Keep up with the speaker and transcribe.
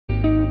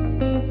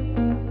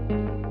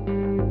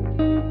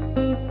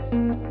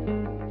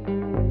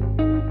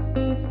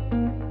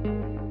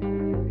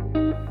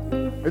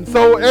And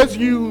so as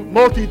you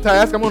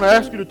multitask, I'm going to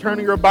ask you to turn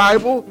in your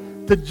Bible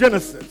to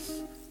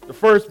Genesis, the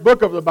first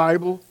book of the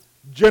Bible,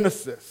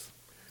 Genesis.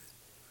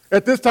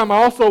 At this time, I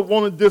also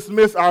want to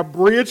dismiss our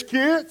bridge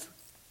kids.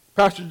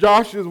 Pastor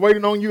Josh is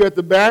waiting on you at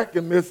the back,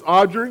 and Miss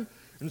Audrey.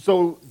 And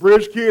so,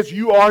 bridge kids,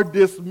 you are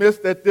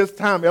dismissed at this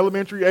time.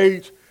 Elementary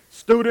age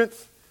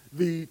students,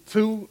 the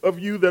two of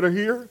you that are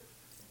here,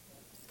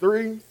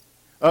 three,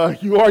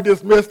 you are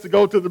dismissed to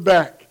go to the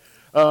back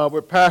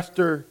with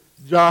Pastor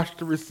Josh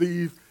to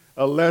receive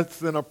a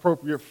lesson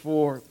appropriate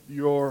for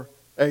your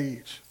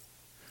age.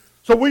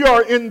 So we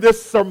are in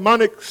this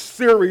sermonic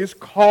series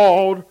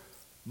called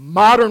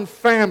Modern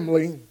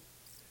Family,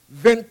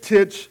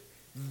 Vintage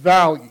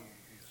Values.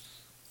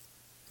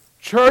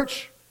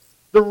 Church,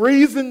 the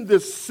reason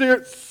this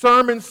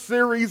sermon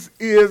series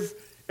is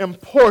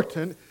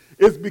important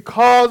is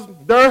because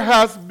there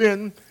has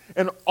been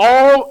an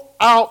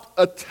all-out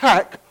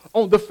attack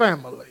on the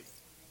family.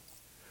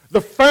 The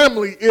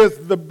family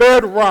is the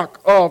bedrock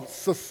of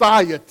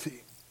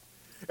society,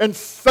 and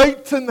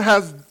Satan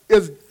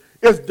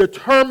is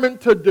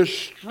determined to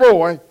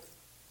destroy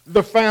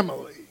the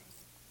family.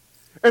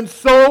 And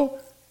so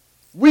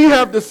we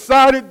have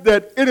decided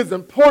that it is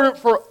important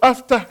for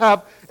us to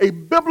have a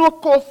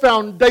biblical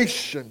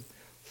foundation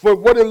for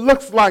what it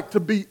looks like to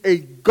be a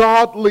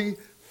godly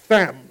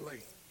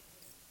family.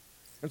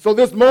 And so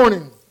this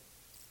morning,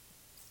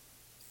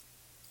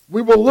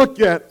 we will look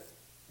at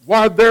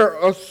why there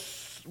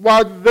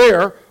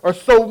are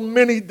so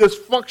many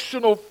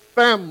dysfunctional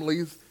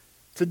families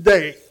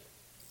today.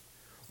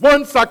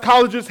 One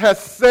psychologist has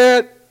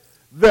said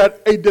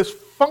that a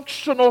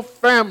dysfunctional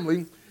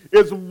family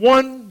is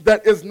one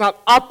that is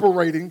not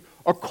operating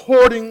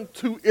according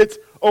to its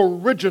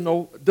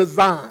original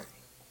design.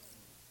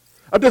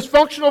 A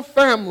dysfunctional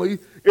family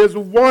is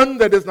one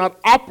that is not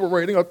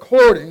operating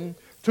according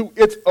to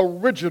its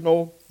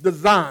original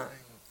design.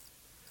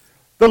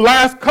 The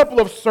last couple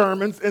of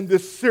sermons in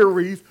this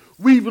series,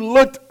 we've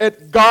looked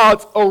at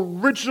God's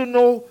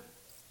original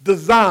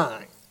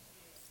design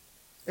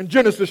in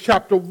Genesis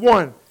chapter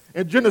 1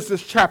 and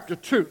Genesis chapter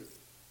 2.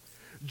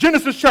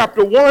 Genesis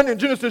chapter 1 and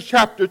Genesis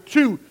chapter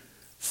 2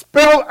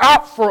 spell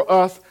out for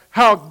us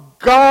how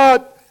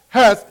God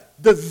has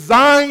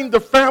designed the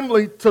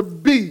family to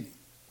be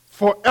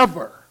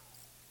forever.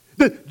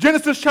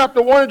 Genesis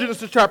chapter 1 and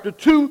Genesis chapter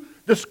 2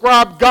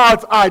 describe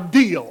God's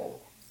ideal,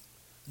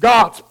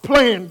 God's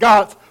plan,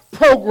 God's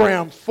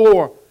program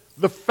for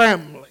the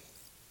family.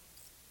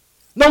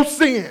 No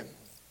sin,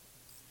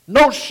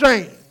 no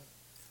shame.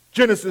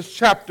 Genesis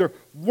chapter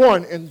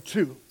 1 and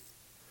 2.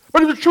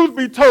 But if the truth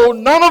be told,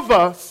 none of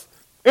us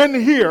in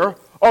here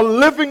are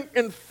living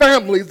in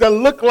families that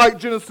look like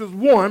Genesis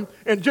 1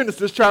 and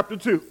Genesis chapter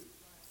 2.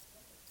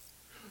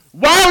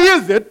 Why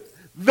is it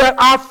that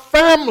our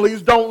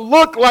families don't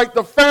look like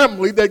the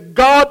family that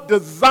God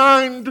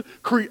designed,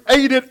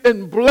 created,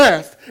 and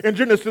blessed in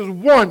Genesis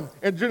 1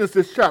 and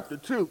Genesis chapter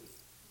 2?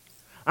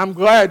 I'm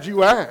glad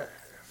you asked.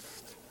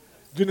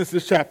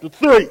 Genesis chapter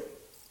 3.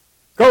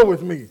 Go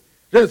with me.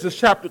 Genesis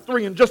chapter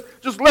 3. And just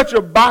let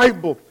your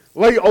Bible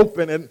lay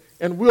open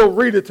and we'll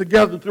read it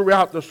together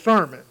throughout the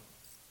sermon.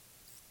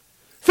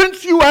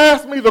 Since you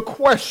asked me the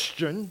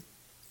question,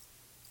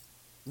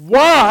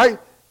 why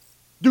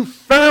do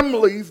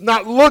families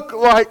not look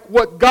like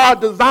what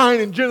God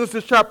designed in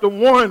Genesis chapter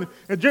 1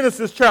 and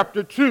Genesis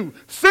chapter 2?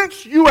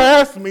 Since you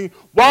asked me,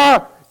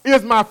 why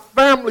is my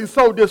family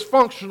so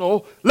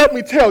dysfunctional? Let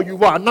me tell you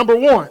why. Number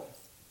one,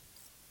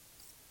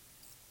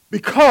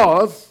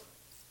 because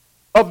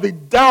of the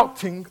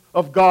doubting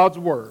of God's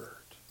word.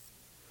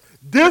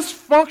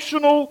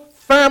 Dysfunctional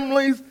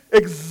families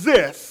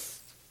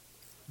exist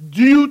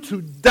due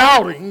to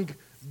doubting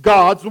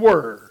God's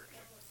word.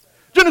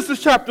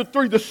 Genesis chapter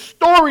 3, the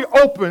story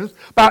opens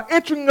by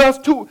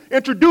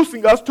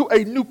introducing us to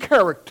a new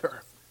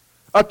character,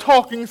 a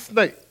talking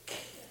snake.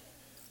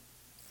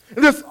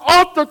 And this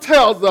author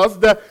tells us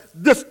that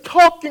this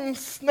talking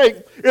snake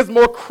is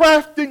more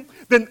crafty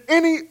than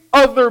any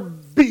other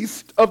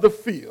beast of the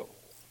field.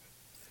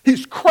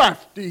 He's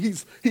crafty,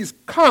 he's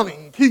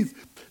cunning, he's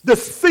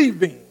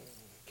deceiving.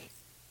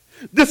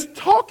 This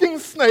talking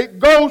snake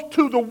goes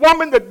to the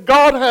woman that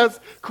God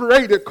has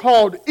created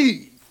called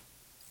Eve.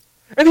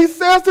 And he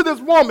says to this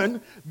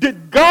woman,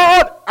 did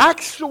God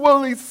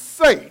actually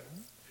say,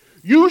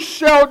 you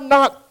shall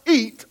not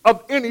eat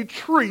of any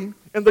tree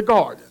in the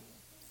garden?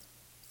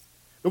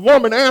 The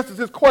woman answers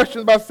his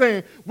question by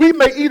saying, we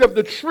may eat of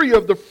the tree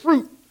of the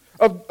fruit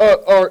of,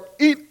 or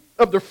eat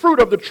of the fruit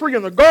of the tree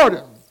in the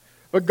garden.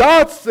 But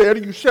God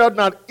said, you shall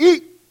not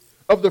eat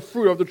of the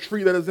fruit of the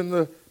tree that is in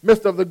the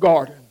midst of the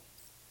garden.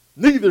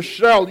 Neither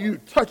shall you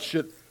touch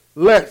it,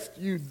 lest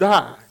you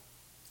die.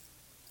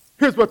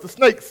 Here's what the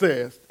snake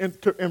says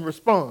in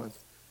response.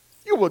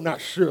 You will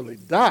not surely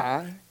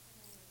die.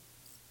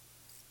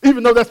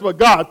 Even though that's what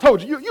God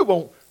told you, you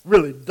won't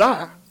really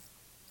die.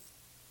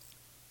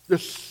 The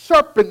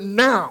serpent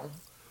now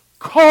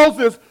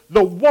causes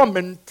the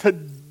woman to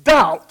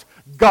doubt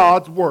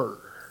God's word.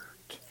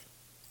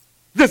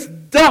 This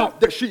doubt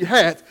that she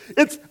has,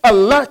 it's a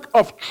lack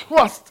of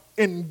trust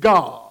in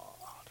God.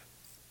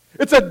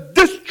 It's a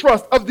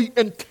distrust of the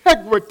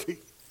integrity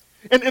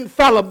and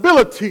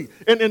infallibility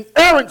and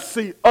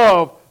inerrancy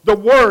of the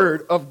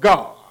Word of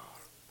God.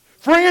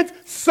 Friends,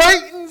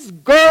 Satan's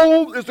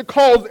goal is to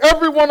cause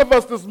every one of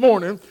us this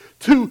morning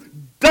to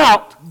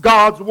doubt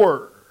God's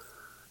Word.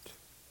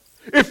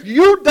 If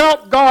you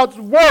doubt God's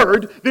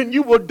Word, then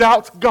you will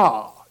doubt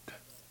God.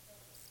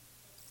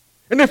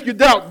 And if you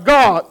doubt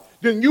God,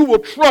 then you will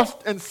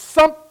trust in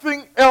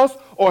something else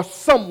or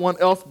someone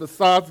else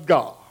besides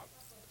God.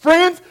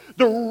 Friends,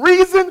 the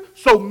reason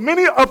so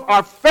many of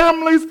our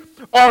families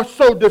are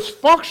so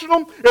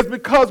dysfunctional is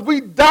because we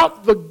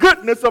doubt the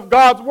goodness of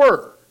God's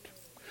Word.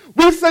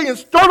 We say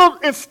instead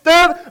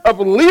of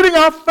leading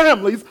our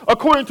families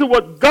according to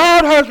what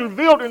God has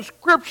revealed in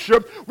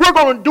Scripture, we're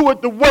going to do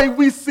it the way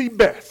we see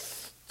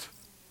best.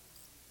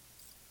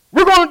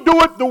 We're going to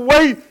do it the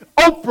way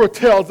Oprah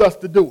tells us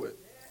to do it,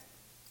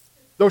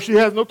 though she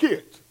has no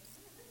kids.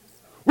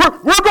 We're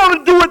going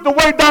to do it the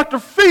way Dr.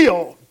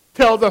 Phil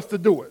tells us to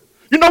do it.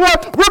 You know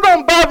what? We're going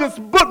to buy this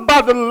book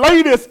by the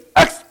latest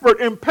expert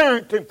in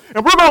parenting,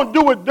 and we're going to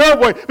do it their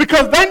way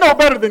because they know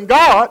better than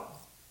God.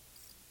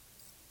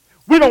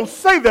 We don't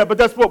say that, but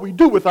that's what we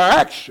do with our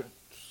actions.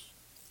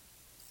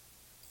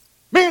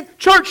 Man,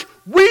 church,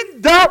 we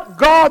doubt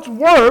God's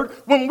Word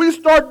when we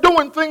start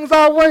doing things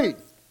our way.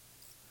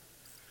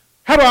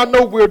 How do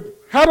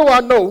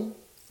I know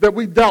that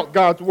we doubt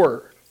God's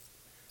Word?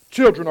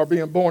 Children are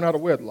being born out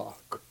of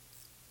wedlock.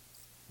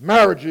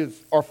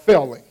 Marriages are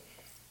failing.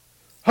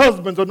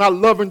 Husbands are not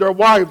loving their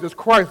wives as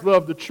Christ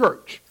loved the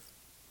church.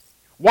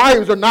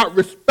 Wives are not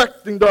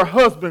respecting their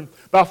husband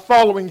by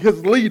following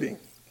his leading.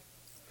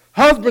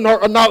 Husbands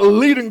are not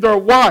leading their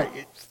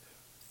wives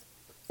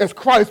as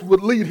Christ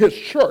would lead his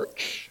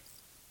church.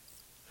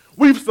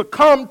 We've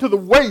succumbed to the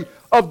way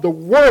of the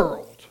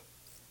world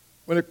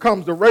when it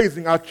comes to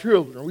raising our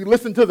children. We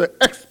listen to the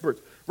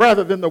experts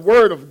rather than the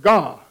Word of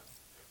God.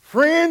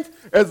 Friends,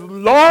 as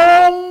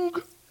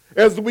long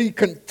as we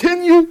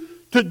continue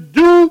to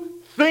do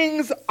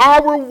things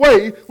our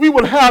way, we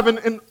will have an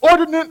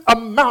inordinate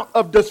amount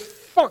of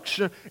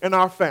dysfunction in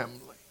our family.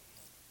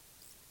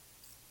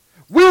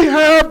 We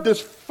have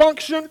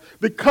dysfunction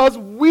because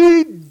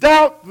we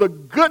doubt the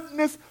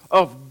goodness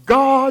of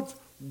God's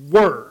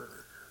Word.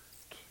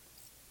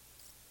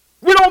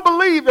 We don't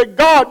believe that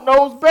God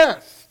knows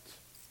best.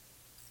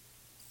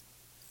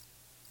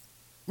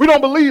 We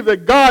don't believe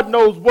that God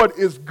knows what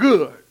is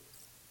good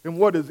and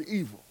what is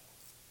evil.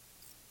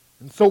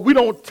 And so we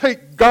don't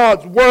take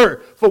God's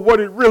Word for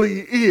what it really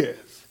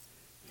is,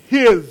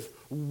 His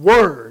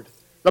Word.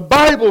 The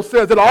Bible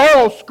says that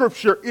all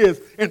Scripture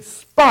is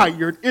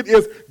inspired. It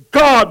is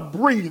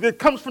God-breathed. It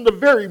comes from the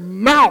very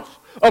mouth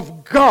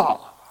of God.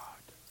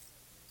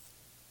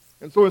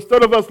 And so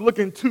instead of us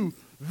looking to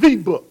the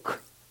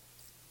book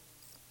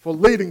for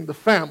leading the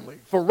family,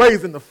 for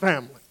raising the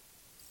family,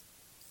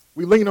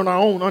 we lean on our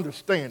own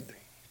understanding.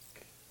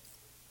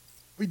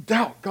 We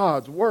doubt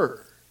God's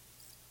Word.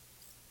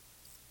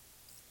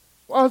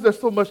 Why is there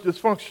so much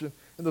dysfunction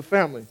in the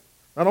family?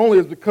 Not only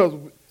is it because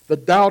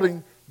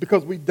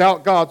we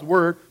doubt God's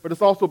Word, but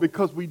it's also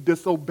because we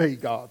disobey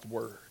God's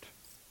Word.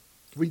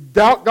 We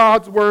doubt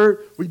God's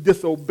Word, we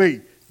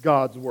disobey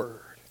God's Word.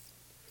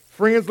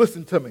 Friends,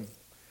 listen to me.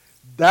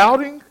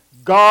 Doubting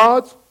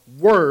God's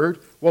Word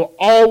will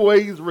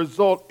always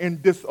result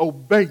in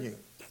disobeying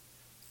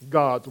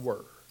God's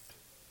Word.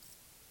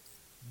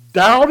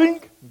 Doubting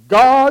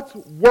God's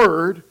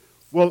Word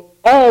will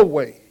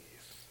always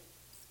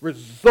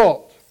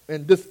result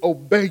in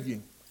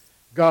disobeying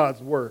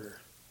God's Word.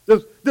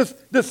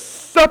 This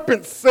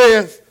serpent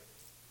says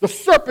to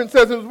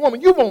this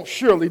woman, you won't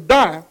surely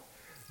die.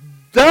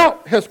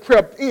 Doubt has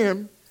crept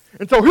in.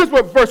 And so here's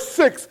what verse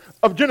 6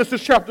 of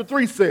Genesis chapter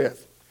 3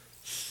 says.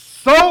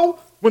 So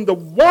when the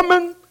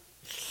woman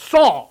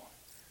saw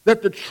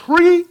that the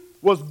tree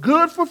was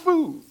good for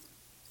food,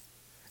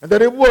 and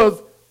that it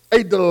was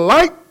a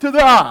delight to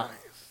the eyes,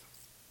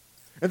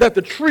 and that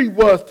the tree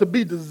was to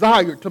be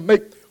desired to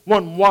make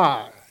one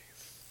wise,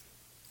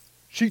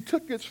 she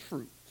took its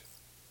fruit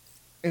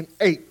and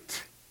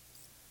ate.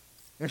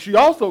 And she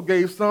also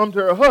gave some to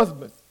her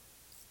husband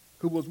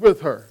who was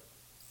with her,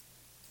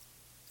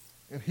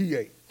 and he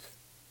ate.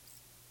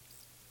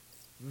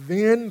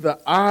 Then the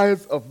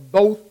eyes of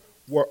both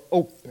were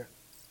open,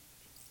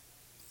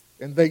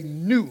 and they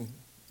knew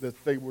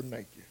that they were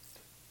naked.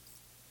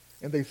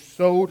 And they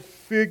sewed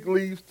fig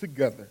leaves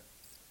together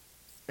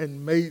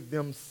and made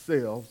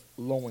themselves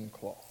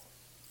loincloths.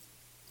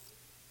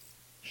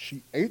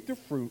 She ate the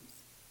fruit,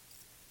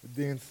 and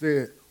then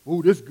said,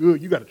 "Ooh, this is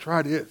good. You got to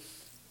try this."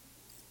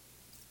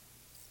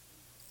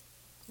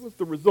 What's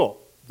the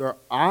result? Their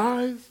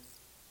eyes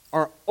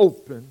are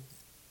open,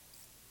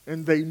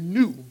 and they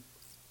knew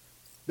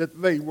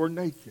that they were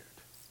naked.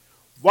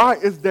 Why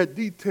is that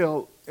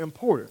detail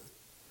important?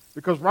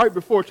 Because right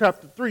before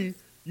chapter 3,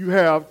 you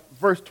have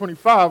verse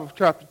 25 of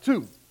chapter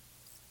 2.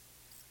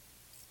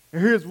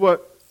 And here's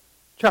what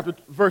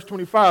verse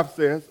 25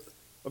 says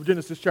of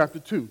Genesis chapter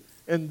 2.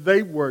 And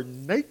they were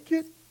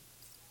naked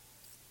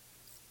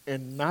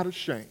and not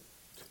ashamed.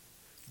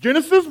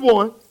 Genesis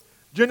 1,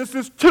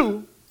 Genesis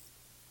 2,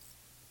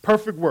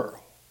 perfect world.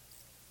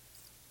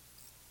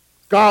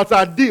 God's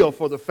ideal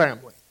for the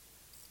family.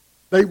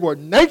 They were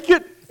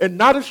naked and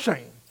not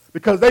ashamed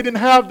because they didn't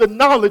have the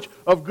knowledge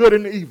of good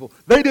and evil.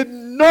 They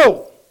didn't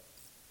know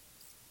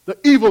the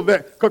evil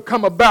that could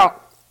come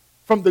about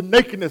from the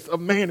nakedness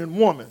of man and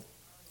woman.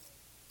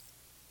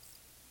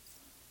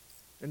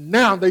 And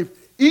now they've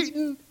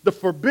eaten the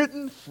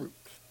forbidden fruit.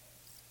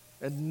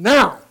 And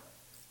now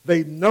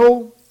they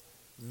know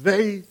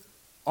they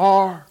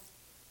are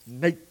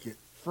naked.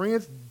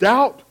 Friends,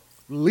 doubt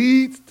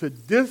leads to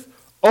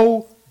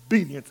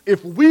disobedience.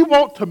 If we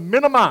want to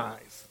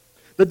minimize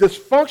the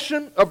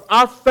dysfunction of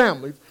our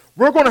families,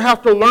 we're going to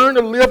have to learn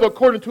to live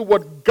according to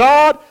what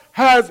God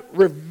has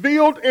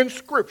revealed in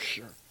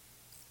Scripture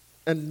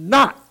and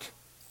not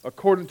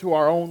according to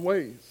our own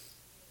ways.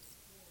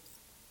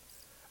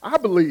 I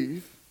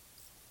believe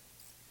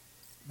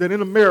that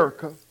in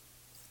America,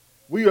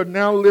 we are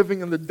now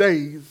living in the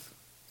days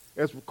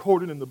as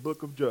recorded in the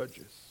book of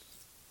Judges.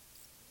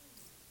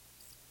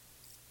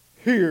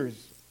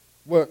 Here's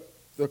what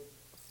the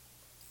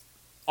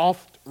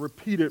oft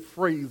repeated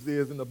phrase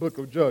is in the book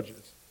of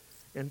Judges.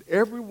 And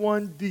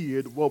everyone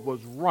did what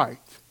was right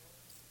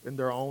in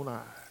their own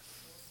eyes.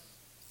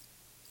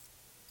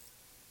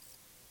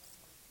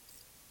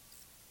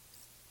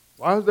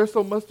 Why is there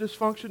so much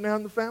dysfunction now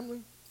in the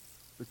family?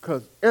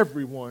 Because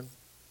everyone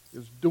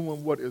is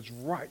doing what is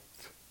right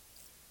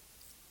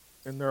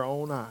in their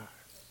own eyes.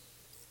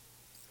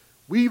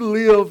 We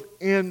live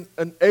in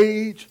an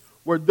age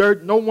where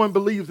no one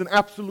believes in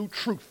absolute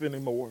truth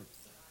anymore.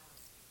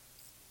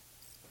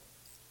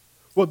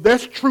 Well,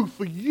 that's true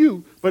for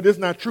you, but it's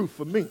not true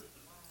for me.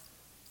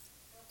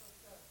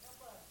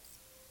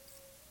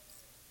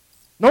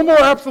 No more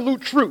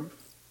absolute truth,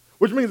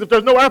 which means if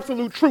there's no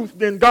absolute truth,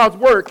 then God's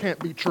word can't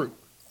be true.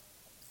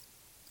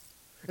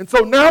 And so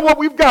now what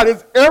we've got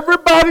is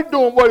everybody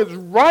doing what is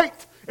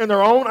right in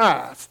their own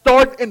eyes,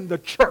 starting in the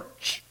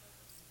church.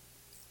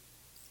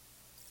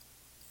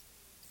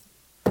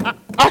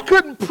 I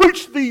couldn't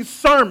preach these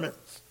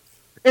sermons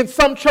in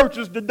some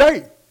churches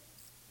today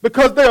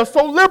because they are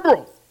so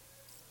liberal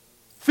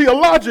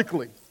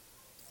theologically.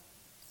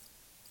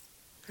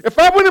 If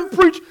I went and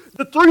preached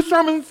the 3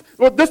 sermons,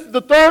 well, this is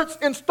the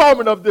 3rd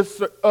installment of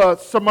this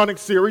sermonic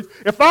series.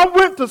 If I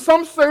went to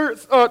some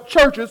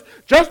churches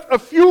just a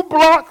few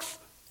blocks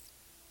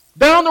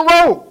down the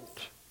road,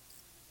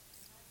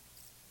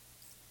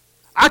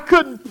 I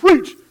couldn't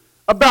preach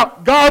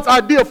about God's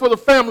idea for the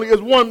family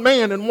as one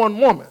man and one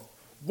woman.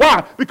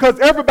 Why? Because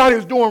everybody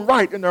is doing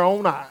right in their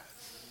own eyes.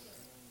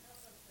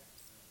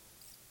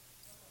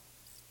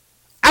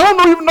 I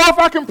don't even know if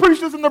I can preach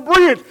this in the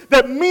bridge,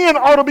 that men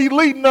ought to be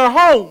leading their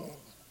homes.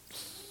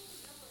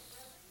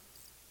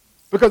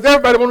 Because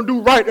everybody want to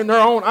do right in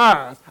their own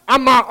eyes.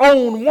 I'm my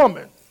own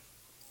woman.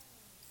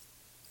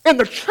 In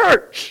the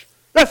church,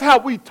 that's how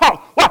we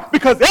talk. Why?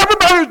 Because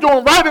everybody is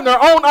doing right in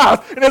their own eyes.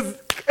 And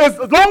as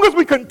long as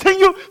we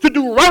continue to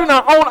do right in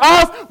our own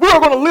eyes, we are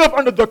going to live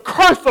under the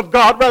curse of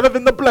God rather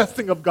than the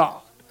blessing of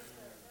God.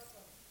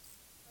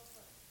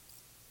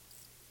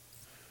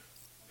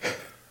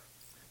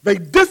 They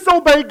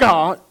disobey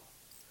God,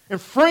 and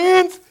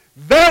friends,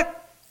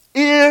 that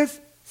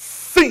is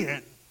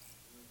sin.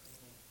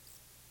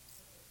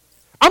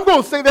 I'm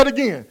going to say that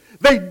again.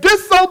 They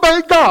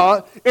disobey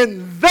God,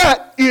 and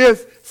that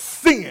is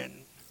sin.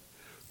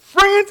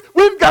 Friends,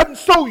 we've gotten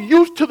so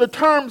used to the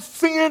term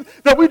sin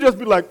that we just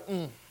be like,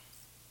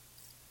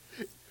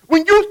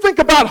 When you think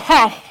about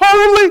how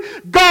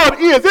holy God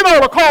is, it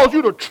ought to cause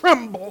you to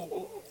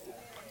tremble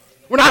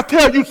when I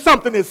tell you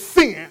something is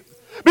sin.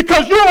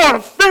 Because you are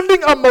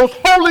offending a most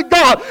holy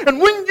God. And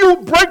when you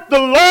break the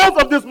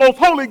laws of this most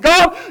holy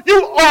God,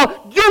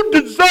 you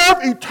deserve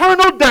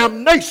eternal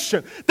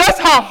damnation. That's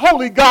how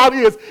holy God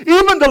is.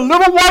 Even the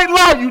little white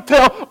lie you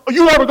tell,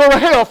 you ought to go to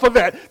hell for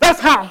that. That's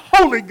how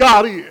holy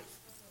God is.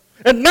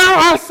 And now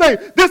I say,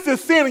 this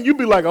is sin, and you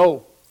be like,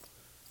 oh,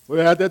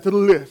 we'll add that to the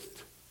list.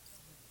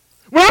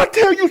 When I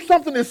tell you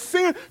something is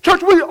sin,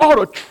 church, we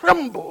ought to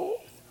tremble.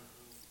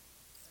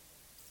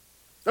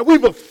 That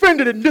we've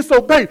offended and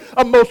disobeyed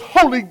a most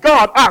holy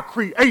God, our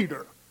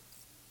Creator.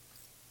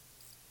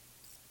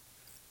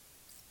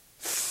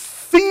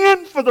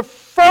 Sin for the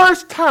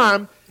first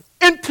time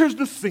enters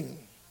the scene.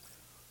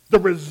 The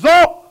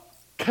result,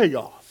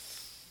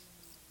 chaos.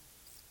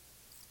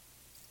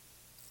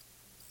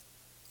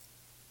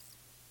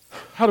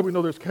 How do we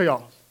know there's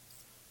chaos?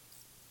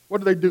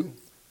 What do?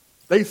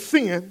 They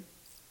sin.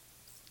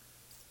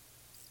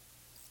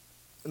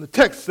 And the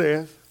text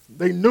says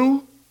they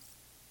knew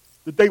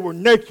that they were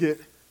naked,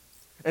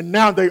 and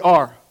now they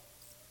are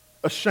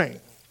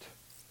ashamed.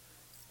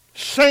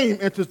 Shame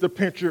enters the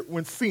picture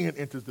when sin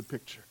enters the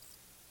picture.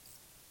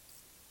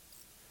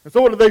 And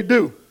so what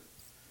do?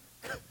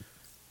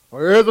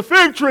 Well, there's a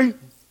fig tree.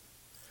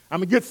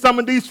 I'm going to get some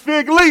of these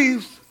fig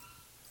leaves,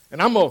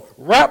 and I'm going to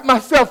wrap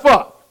myself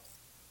up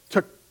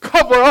to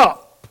cover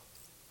up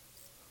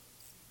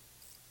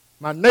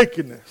my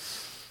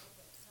nakedness.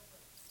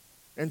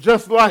 And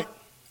just like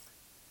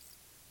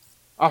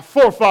our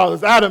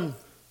forefathers, Adam,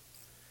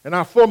 and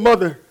our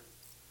foremother,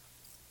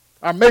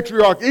 our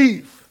matriarch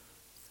Eve,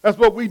 that's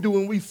what we do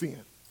when we sin.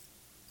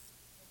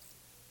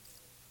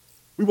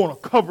 We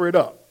want to cover it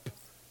up.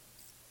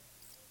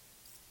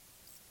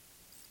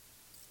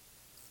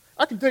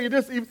 I can tell you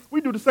this,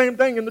 we do the same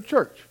thing in the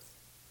church.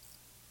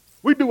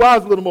 We do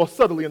ours a little more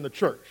subtly in the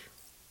church.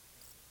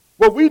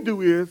 What we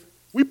do is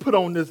we put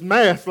on this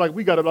mask like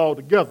we got it all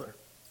together.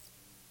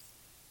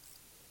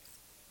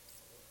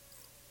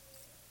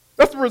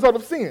 That's the result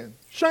of sin,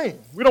 shame.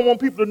 We don't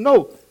want people to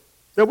know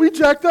that we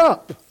jacked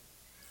up.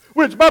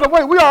 Which, by the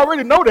way, we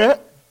already know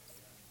that.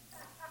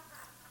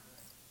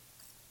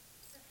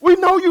 We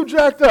know you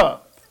jacked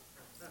up.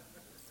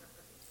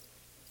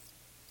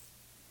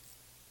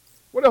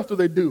 What else do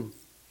they do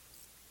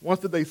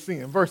once that they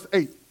sin? Verse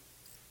 8.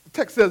 The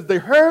text says, they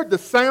heard the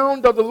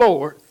sound of the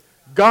Lord,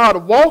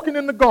 God walking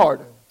in the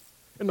garden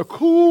in the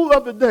cool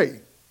of the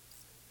day.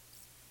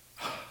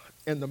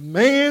 And the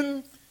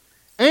man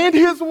and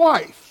his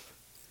wife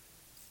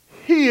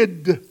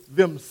hid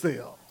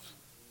themselves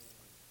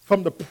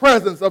from the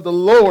presence of the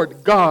Lord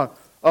God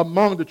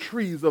among the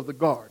trees of the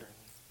garden.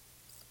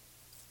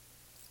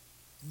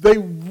 They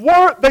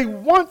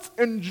once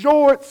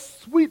enjoyed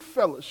sweet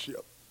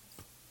fellowship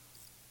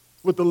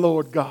with the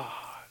Lord God.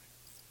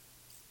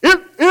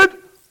 It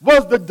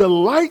was the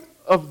delight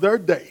of their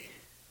day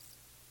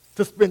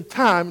to spend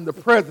time in the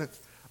presence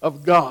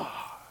of God.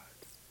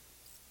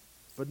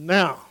 But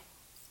now,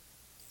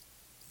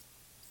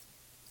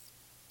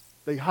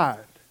 they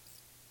hide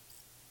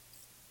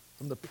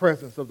from the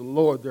presence of the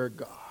Lord their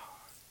God.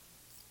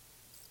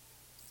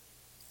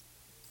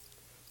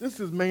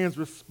 This is man's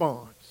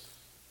response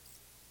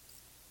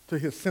to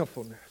his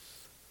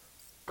sinfulness.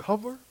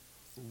 Cover,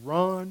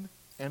 run,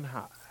 and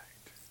hide.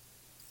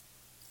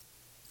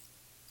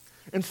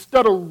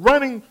 Instead of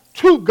running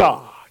to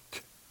God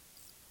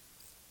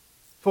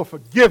for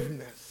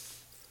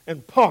forgiveness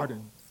and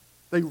pardon,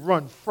 they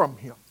run from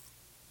him.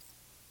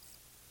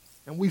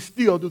 And we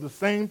still do the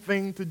same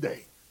thing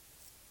today.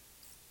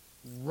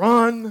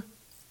 Run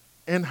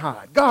and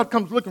hide. God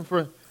comes looking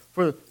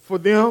for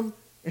them,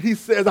 and he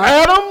says,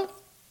 Adam,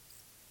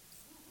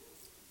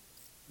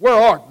 where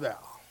art thou?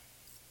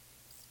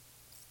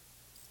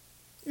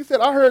 He said,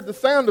 I heard the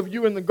sound of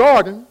you in the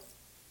garden,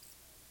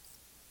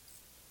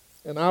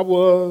 and I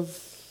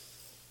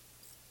was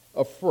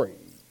afraid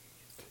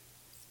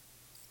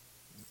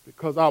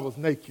because I was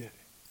naked,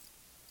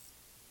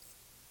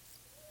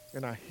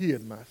 and I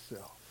hid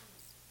myself.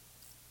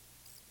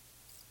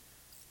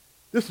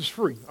 This is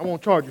free. I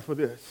won't charge you for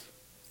this.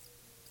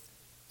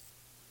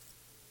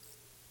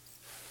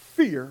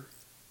 Fear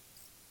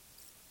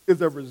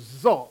is a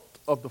result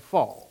of the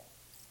fall.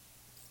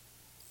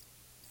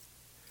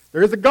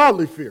 There is a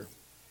godly fear.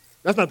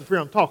 That's not the fear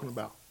I'm talking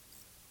about.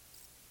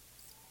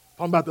 I'm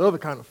talking about the other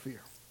kind of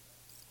fear.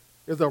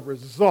 It's a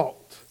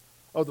result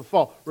of the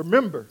fall.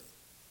 Remember,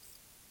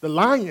 the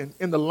lion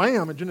and the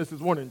lamb in Genesis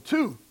 1 and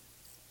 2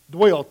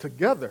 dwell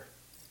together.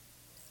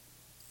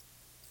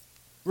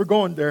 We're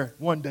going there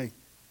one day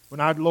when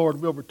our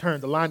Lord will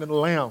return. The lion and the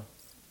lamb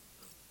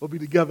will be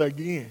together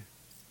again.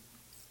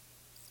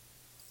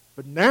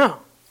 But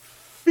now,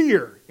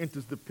 fear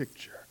enters the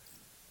picture.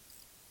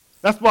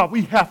 That's why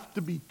we have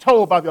to be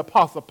told by the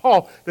Apostle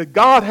Paul that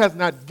God has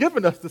not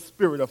given us the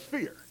spirit of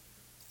fear,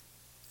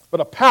 but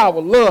a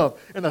power,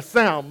 love, and a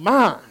sound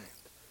mind.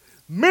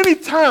 Many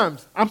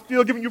times, I'm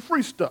still giving you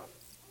free stuff.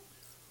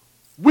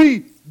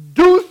 We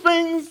do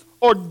things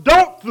or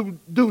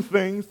don't do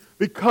things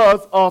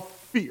because of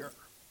fear.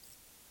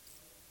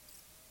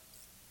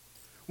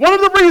 One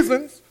of the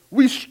reasons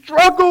we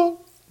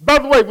struggle, by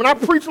the way, when I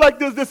preach like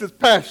this is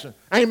passion.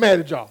 I ain't mad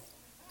at y'all.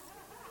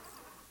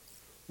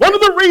 One of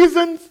the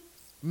reasons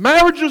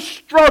marriages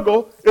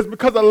struggle is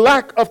because of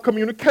lack of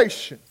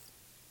communication.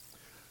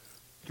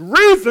 The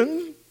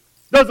reason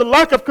there's a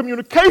lack of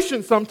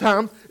communication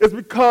sometimes is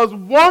because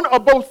one or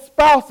both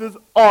spouses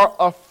are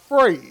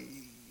afraid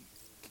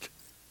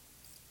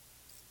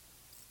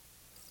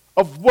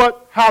of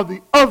how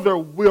the other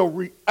will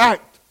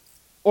react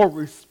or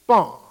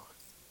respond.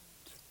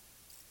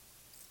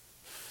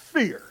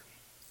 Fear.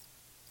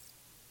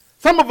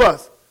 Some of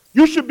us,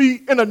 you should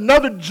be in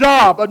another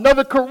job,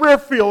 another career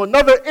field,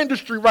 another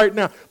industry right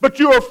now, but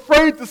you're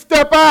afraid to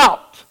step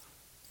out.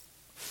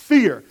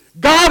 Fear.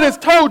 God has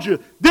told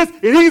you this,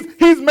 and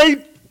he's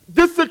made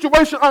this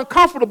situation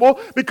uncomfortable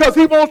because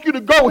he wants you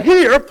to go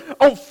here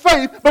on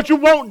faith, but you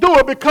won't do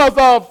it because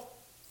of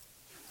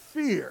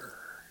fear.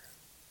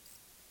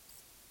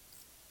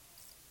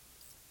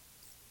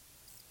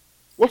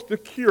 What's the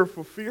cure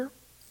for fear?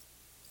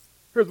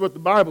 Here's what the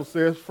Bible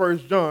says,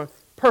 1 John,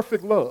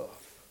 perfect love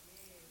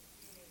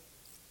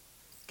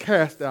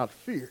cast out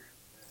fear.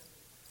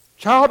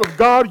 Child of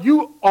God,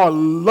 you are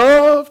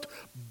loved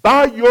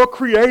by your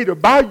Creator,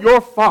 by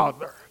your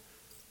Father.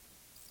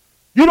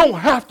 You don't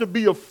have to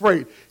be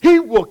afraid.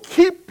 He will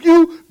keep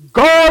you,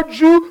 guard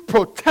you,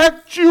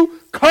 protect you,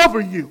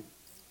 cover you.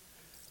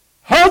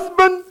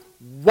 Husband,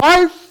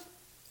 wife,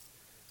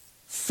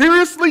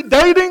 seriously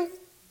dating,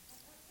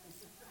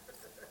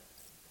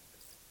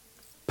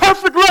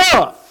 perfect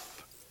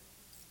love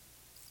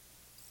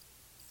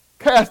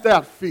cast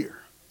out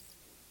fear.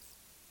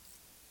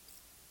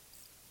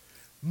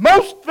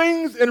 Most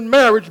things in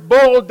marriage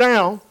boil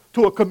down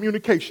to a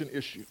communication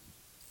issue.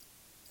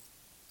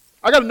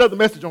 I got another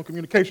message on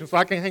communication, so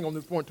I can't hang on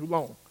this point too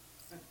long.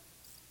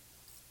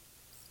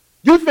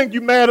 You think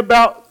you're mad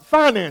about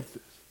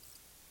finances.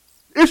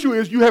 The issue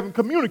is you haven't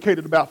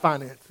communicated about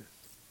finances.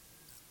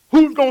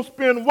 Who's going to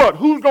spend what?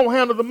 Who's going to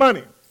handle the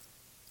money?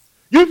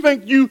 You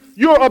think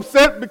you're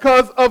upset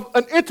because of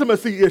an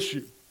intimacy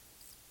issue.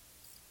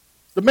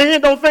 The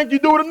man don't think you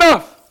do it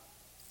enough.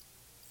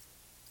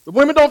 The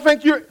women don't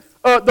think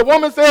the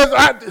woman says,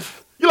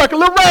 you're like a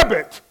little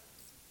rabbit.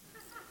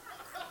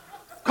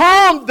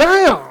 Calm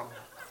down.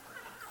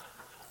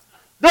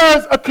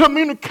 There's a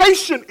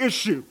communication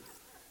issue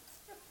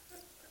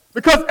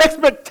because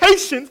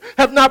expectations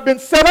have not been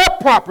set up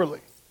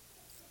properly.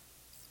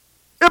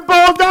 It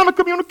boils down to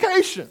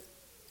communication.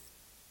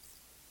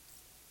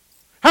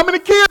 How many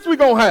kids we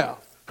going to have?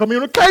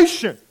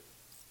 Communication.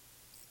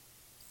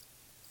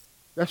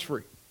 That's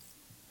free.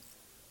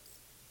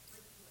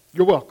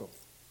 You're welcome.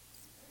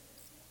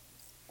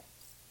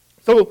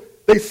 So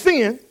they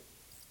sin.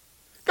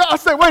 God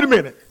said, wait a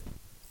minute.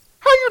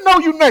 How you know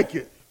you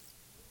naked?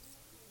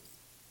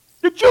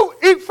 Did you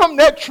eat from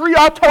that tree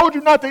I told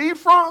you not to eat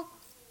from?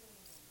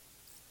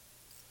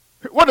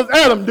 What does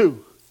Adam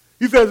do?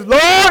 He says,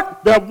 Lord,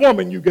 that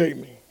woman you gave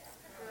me.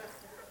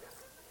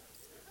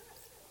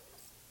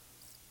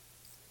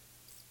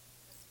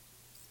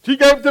 She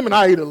gave it to me and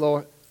I ate it,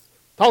 Lord.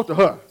 Talk to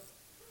her.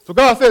 So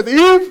God says,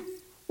 Eve,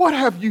 what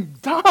have you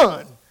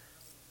done?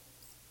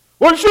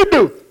 What did she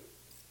do?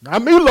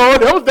 Not me,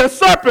 Lord. That was that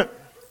serpent.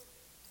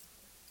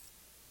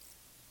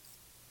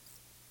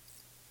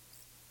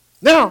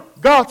 Now,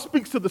 God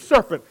speaks to the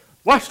serpent.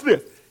 Watch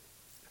this.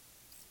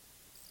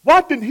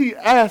 Why didn't he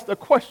ask a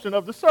question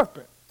of the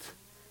serpent?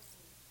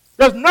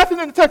 There's nothing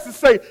in the text to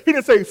say, he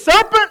didn't say,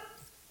 serpent,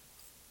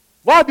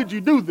 why did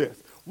you do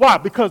this? Why?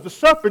 Because the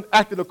serpent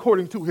acted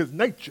according to his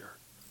nature.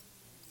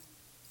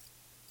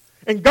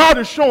 And God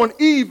is showing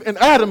Eve and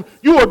Adam,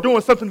 you are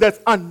doing something that's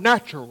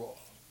unnatural.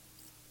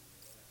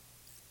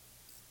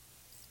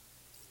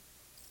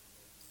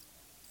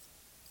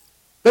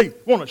 They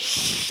want to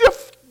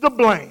shift the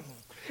blame.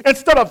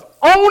 Instead of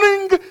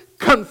owning,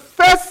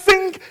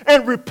 confessing,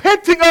 and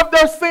repenting of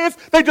their sins,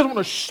 they just want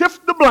to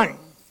shift the blame.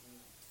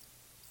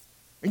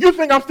 And you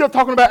think I'm still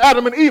talking about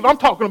Adam and Eve? I'm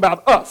talking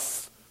about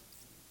us.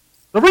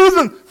 The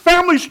reason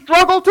families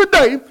struggle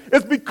today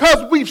is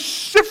because we've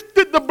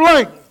shifted the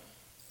blame.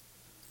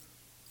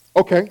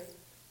 Okay.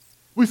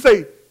 We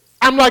say,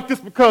 I'm like this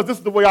because this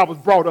is the way I was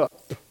brought up.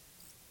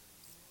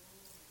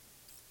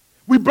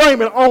 We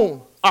blame it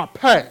on our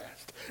past.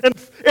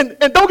 And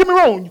don't get me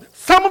wrong,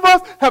 some of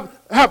us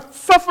have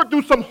suffered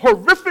through some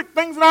horrific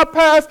things in our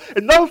past,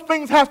 and those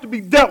things have to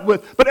be dealt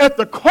with. But at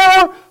the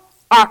core,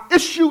 our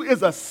issue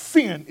is a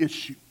sin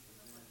issue.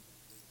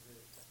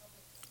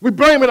 We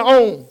blame it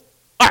on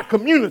our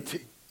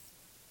community.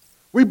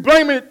 We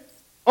blame it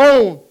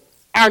on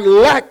our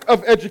lack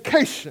of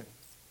education.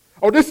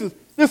 Oh,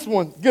 this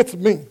one gets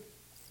me.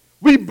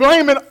 We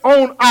blame it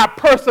on our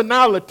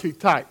personality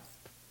type.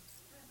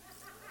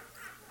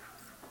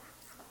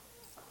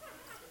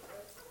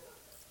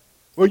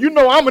 Well, you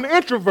know I'm an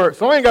introvert,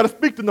 so I ain't got to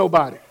speak to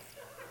nobody.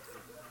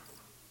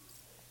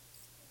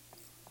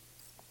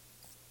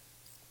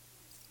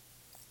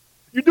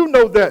 You do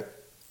know that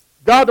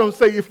God don't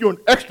say if you're an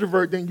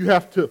extrovert, then you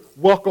have to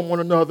welcome one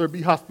another,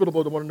 be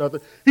hospitable to one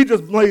another. He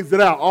just lays it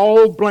out,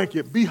 all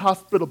blanket, be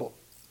hospitable.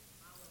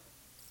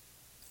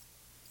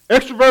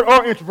 Extrovert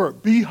or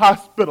introvert, be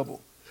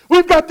hospitable.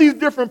 We've got these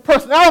different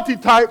personality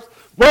types.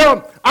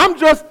 Well, I'm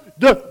just,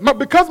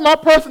 because my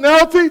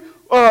personality,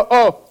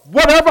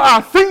 whatever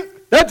I think,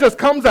 that just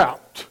comes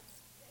out.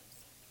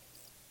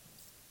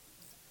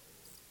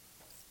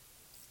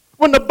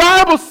 When the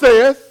Bible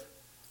says,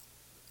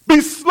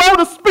 be slow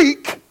to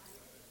speak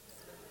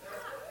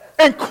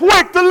and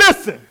quick to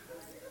listen.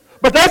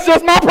 But that's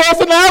just my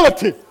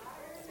personality.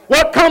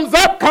 What comes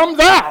up, comes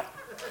out.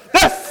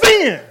 That's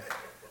sin.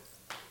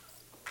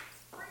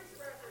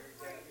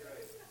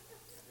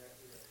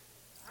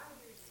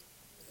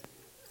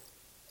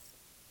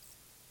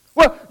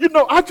 Well, you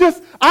know,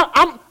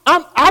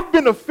 I've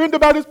been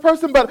offended by this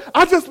person, but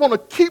I just want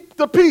to keep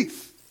the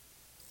peace.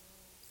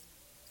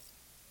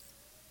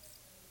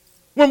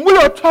 When we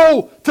are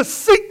told to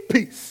seek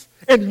peace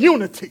and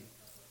unity,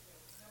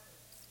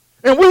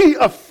 and we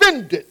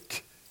offended.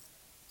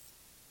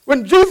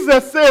 When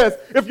Jesus says,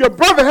 if your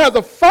brother has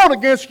a fault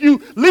against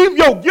you, leave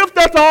your gift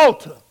at the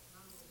altar.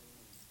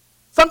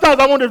 Sometimes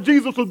I wonder if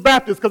Jesus was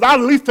Baptist, because I'd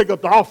at least take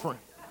up the offering.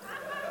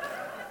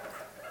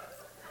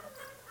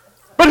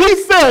 But he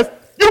says,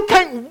 you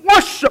can't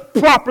worship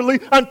properly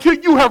until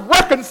you have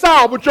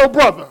reconciled with your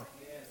brother.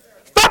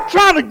 Stop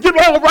trying to get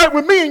all right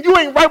with me and you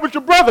ain't right with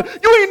your brother.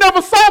 You ain't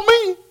never saw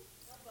me.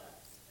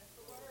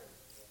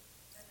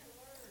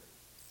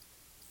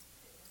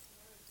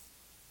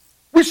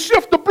 we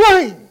shift the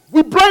blame.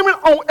 We blame it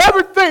on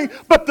everything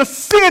but the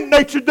sin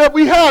nature that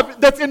we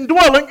have that's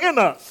indwelling in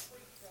us.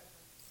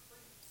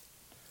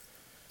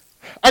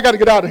 I got to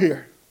get out of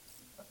here.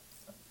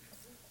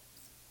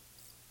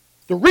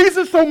 The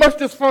reason so much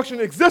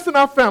dysfunction exists in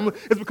our family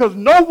is because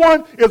no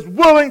one is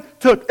willing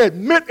to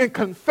admit and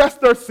confess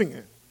their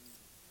sin.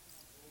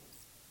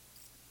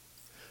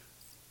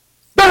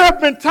 There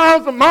have been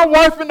times when my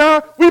wife and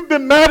I, we've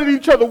been mad at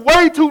each other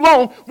way too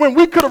long when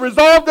we could have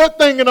resolved that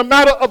thing in a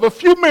matter of a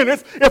few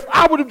minutes if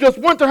I would have just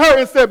went to her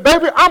and said,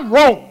 baby, I'm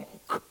wrong.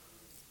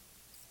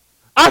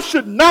 I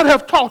should not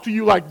have talked to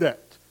you like that.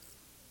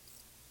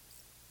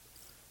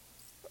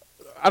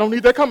 I don't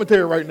need that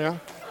commentary right now.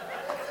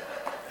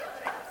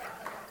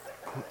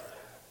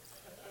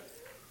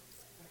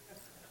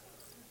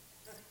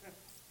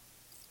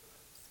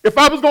 If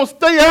I was going to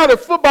stay out at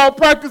football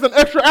practice an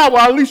extra hour,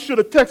 I at least should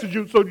have texted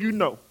you so you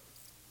know.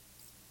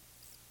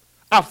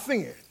 I've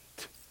sinned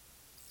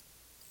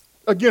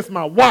against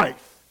my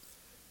wife.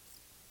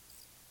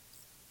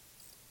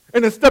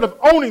 And instead of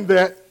owning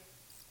that,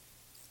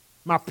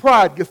 my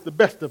pride gets the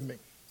best of me.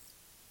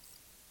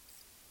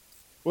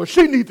 Well,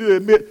 she needs to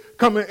admit,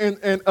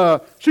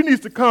 she needs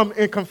to come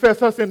and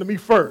confess her sin to me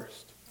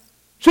first.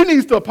 She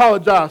needs to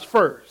apologize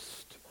first.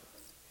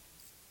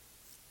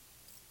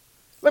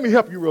 Let me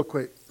help you real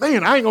quick.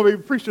 Man, I ain't going to be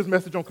able to preach this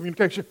message on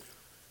communication.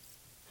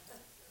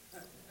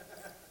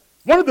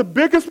 One of the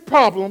biggest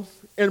problems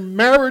in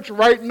marriage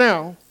right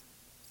now,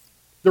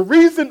 the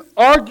reason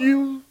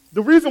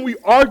we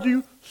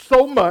argue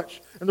so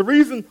much, and the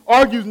reason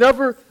argues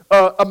never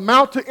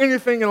amount to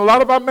anything in a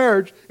lot of our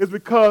marriage is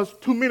because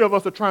too many of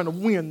us are trying to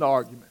win the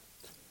argument.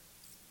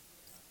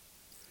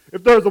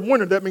 If there's a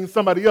winner, that means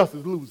somebody else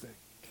is losing.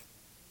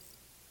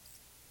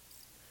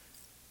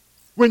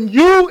 When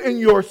you and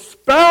your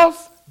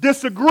spouse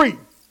disagree,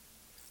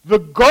 the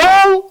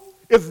goal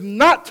is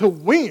not to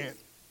win.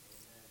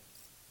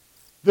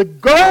 The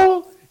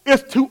goal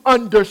is to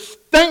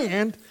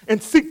understand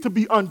and seek to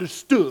be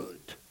understood.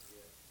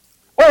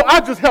 Oh,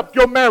 I just helped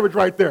your marriage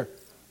right there.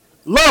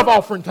 Love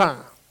offering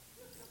time.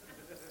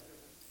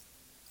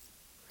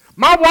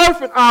 My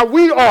wife and I,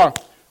 we are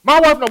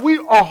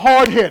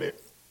hard-headed.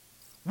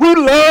 We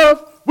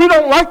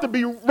don't like to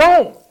be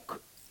wrong.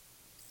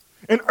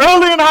 And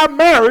early in our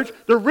marriage,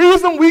 the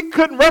reason we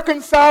couldn't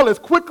reconcile as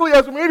quickly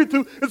as we needed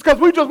to is because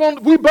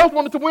we both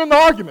wanted to win the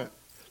argument.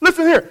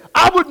 Listen here,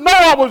 I would know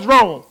I was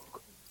wrong,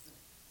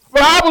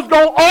 but I was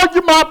going to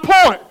argue my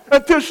point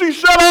until she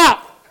shut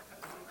up.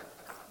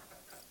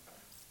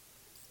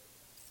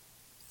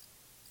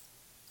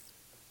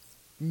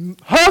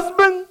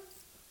 Husband,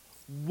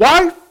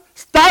 wife,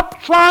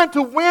 stop trying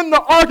to win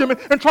the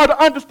argument and try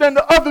to understand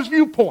the other's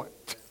viewpoint.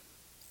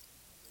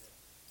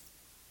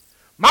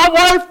 My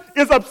wife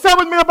is upset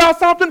with me about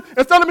something.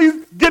 Instead of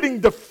me getting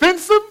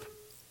defensive,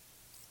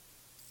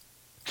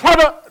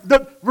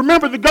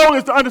 remember the goal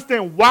is to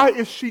understand why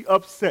is she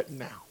upset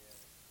now.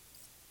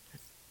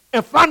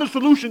 And find a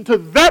solution to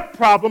that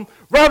problem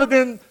rather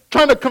than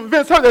trying to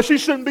convince her that she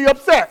shouldn't be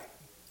upset.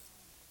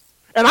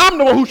 And I'm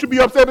the one who should be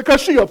upset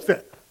because she's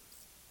upset.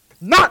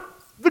 Not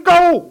the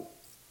goal.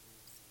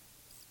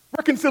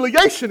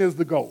 Reconciliation is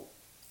the goal.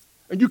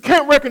 And you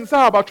can't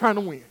reconcile by trying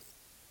to win.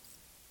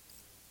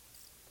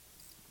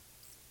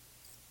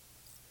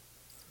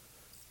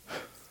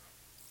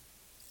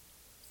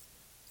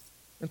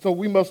 And so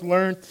we must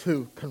learn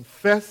to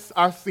confess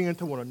our sin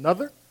to one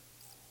another.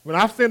 When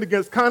I've sinned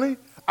against Connie,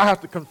 I have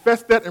to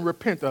confess that and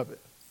repent of it.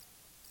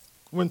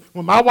 When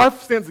my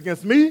wife sins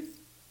against me,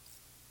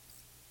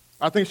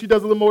 I think she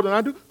does a little more than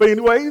I do. But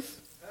anyways,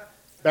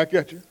 back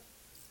at you.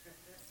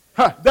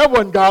 That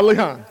wasn't godly,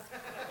 huh?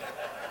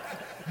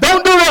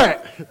 Don't do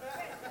that.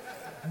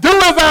 Do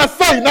as I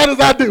say, not as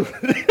I do.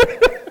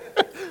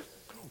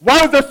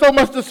 Why is there so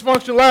much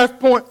dysfunction? Last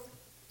point.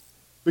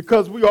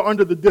 Because we are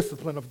under the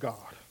discipline of God.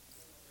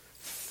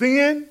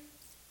 Sin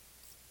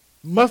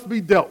must be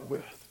dealt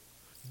with.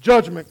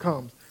 Judgment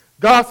comes.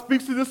 God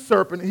speaks to the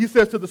serpent, and he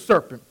says to the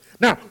serpent.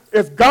 Now,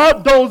 as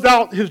God doles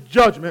out his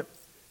judgment,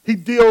 he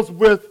deals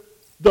with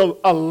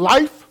a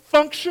life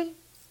function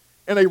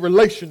and a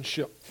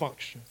relationship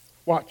function.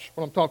 Watch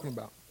what I'm talking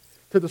about.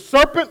 To the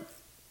serpent,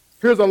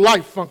 here's a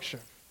life function.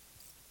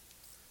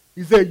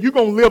 He said, you're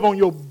going to live on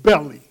your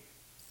belly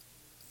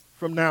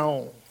from now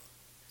on,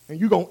 and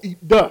you're going to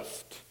eat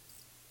dust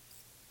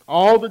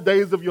all the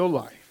days of your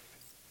life.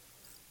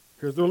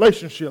 Here's the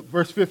relationship,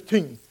 verse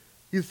 15.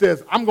 He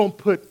says, I'm going to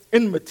put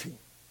enmity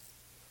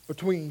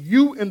between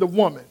you and the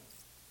woman,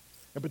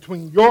 and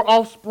between your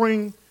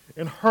offspring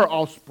and her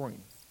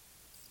offspring.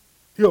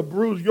 He'll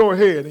bruise your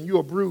head, and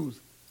you'll bruise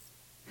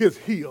his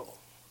heel.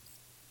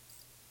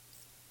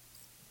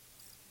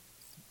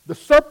 The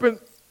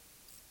serpent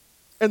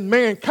and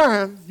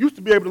mankind used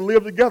to be able to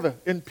live together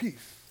in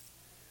peace.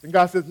 And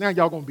God says, now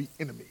y'all going to be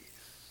enemies.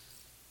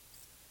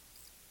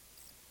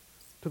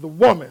 To the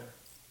woman,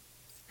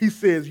 he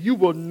says, you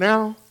will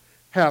now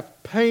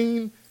have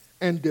pain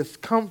and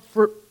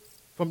discomfort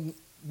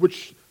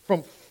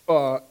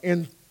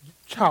in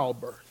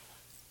childbirth.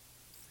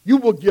 You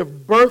will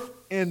give birth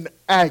in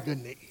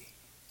agony.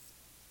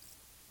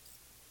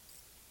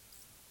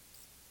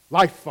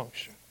 Life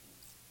function.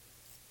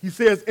 He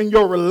says, in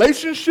your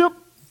relationship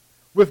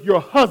with your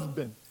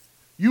husband,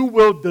 you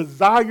will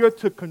desire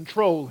to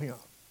control him.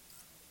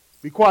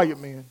 Be quiet,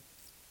 man.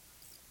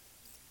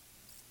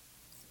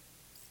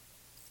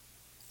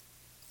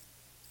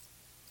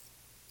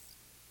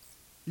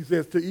 He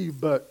says to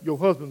Eve, but your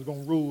husband's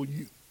going to rule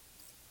you.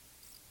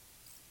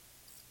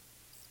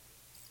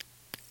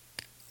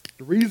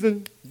 The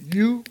reason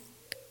you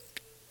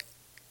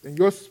and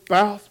your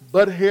spouse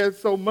butt heads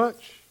so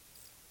much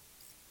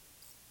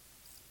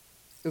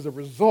is a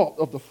result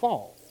of the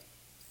fall.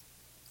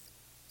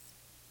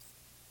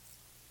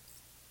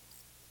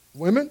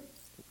 Women,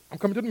 I'm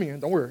coming to the men,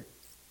 don't worry.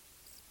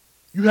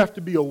 You have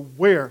to be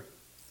aware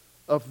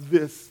of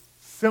this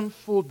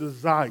sinful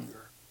desire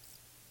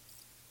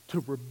to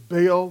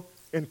rebel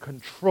and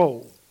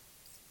control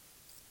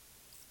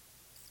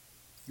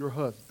your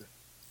husband.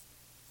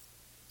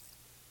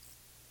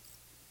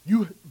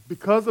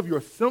 Because of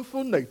your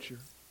sinful nature,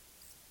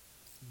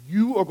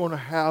 you are going to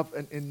have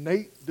an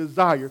innate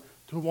desire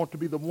to want to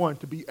be the one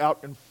to be out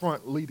in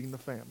front leading the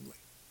family.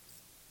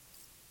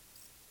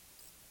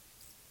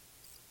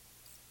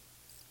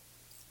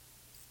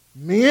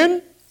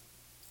 Men,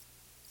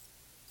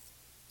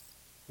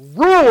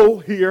 rule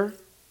here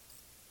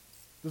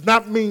does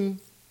not mean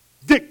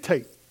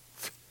dictate.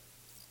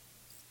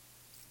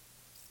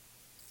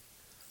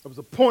 There was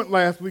a point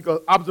last week, an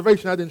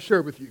observation I didn't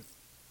share with you.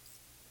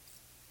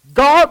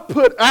 God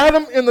put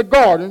Adam in the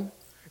garden,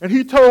 and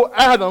he told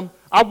Adam,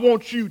 I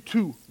want you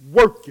to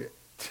work it.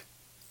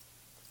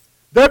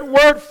 That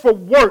word for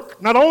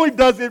work, not only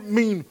does it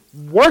mean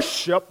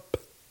worship,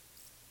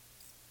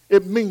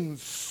 it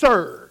means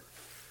serve.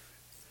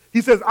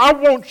 He says, I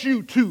want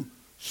you to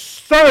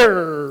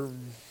serve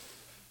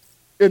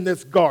in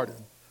this garden.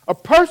 A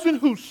person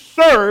who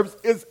serves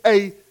is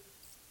a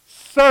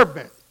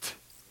servant.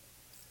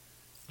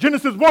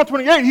 Genesis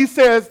 1:28, he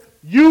says,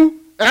 you,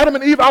 Adam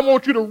and Eve, I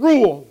want you to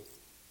rule.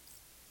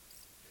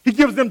 He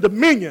gives them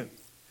dominion.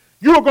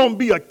 You are going to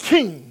be a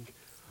king.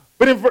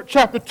 But in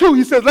chapter 2,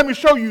 he says, let me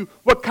show you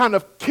what kind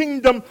of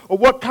kingdom or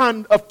what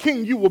kind of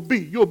king you will be.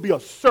 You'll be a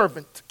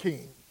servant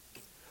king.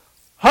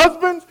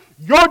 Husbands,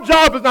 your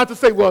job is not to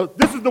say, well,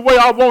 this is the way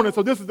I want it,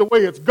 so this is the way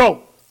it's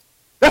go.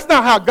 That's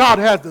not how God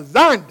has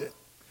designed it.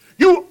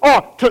 You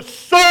are to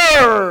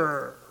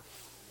serve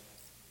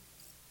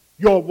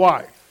your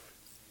wife.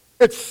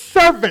 It's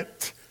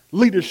servant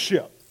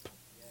leadership.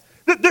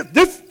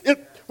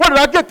 Where did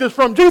I get this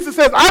from? Jesus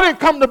says, I didn't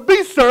come to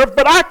be served,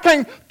 but I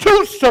came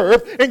to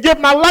serve and give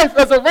my life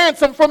as a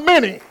ransom for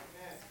many.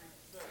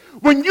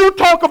 When you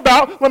talk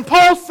about, when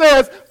Paul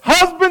says,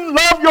 husband,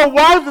 love your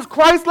wives as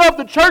Christ loved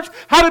the church,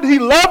 how did he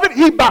love it?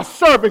 He by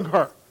serving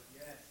her.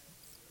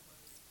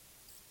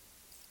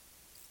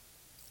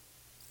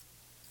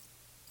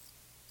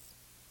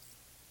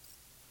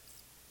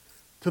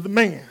 To the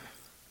man,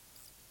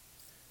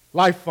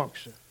 life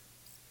function.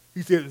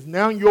 He says,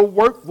 now your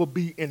work will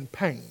be in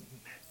pain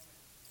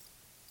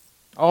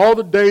all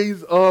the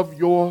days of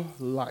your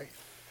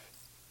life.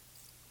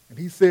 And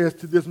he says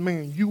to this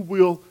man, you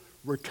will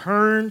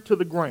return to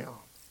the ground.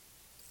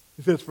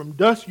 He says, from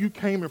dust you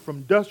came and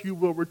from dust you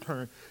will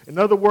return. In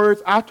other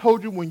words, I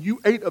told you when you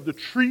ate of the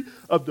tree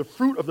of the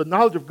fruit of the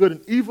knowledge of good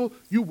and evil,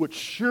 you would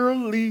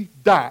surely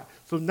die.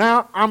 So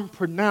now I'm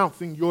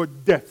pronouncing your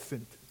death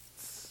sentence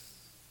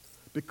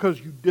because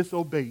you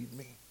disobeyed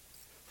me.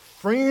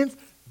 Friends,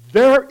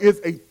 there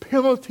is a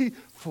penalty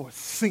for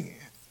sin.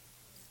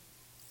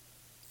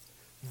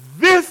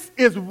 This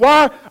is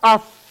why our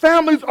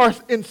families are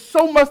in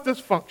so much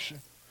dysfunction.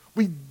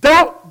 We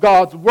doubt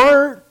God's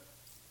word.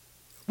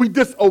 We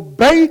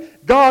disobey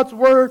God's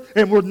word,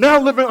 and we're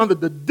now living under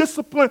the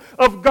discipline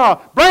of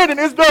God. Brandon,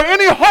 is there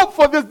any hope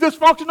for this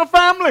dysfunctional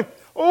family?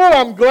 Oh,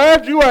 I'm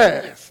glad you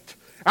asked.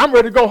 I'm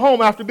ready to go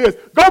home after this.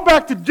 Go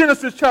back to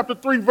Genesis chapter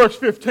 3, verse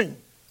 15.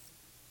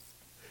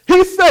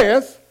 He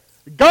says,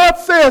 God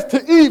says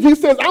to Eve, he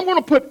says, I'm going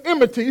to put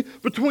enmity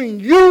between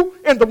you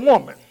and the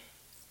woman,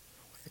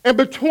 and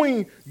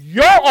between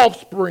your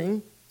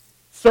offspring,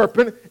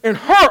 serpent, and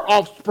her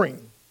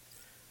offspring.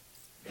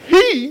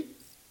 He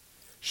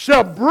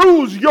shall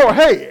bruise your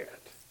head,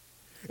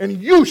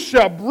 and you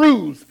shall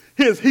bruise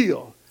his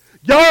heel.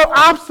 Y'all,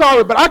 I'm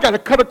sorry, but I got to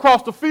cut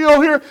across the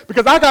field here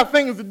because I got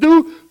things to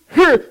do.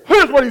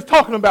 Here's what he's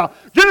talking about.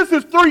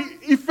 Genesis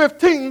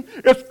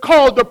 3:15 is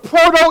called the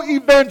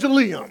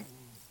proto-evangelium.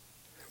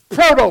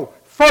 Proto,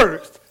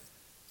 first.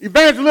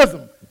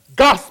 Evangelism,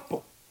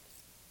 gospel.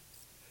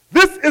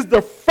 This is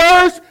the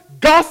first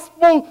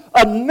gospel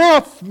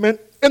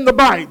announcement in the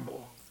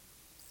Bible.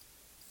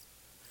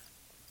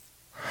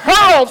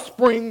 Her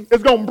offspring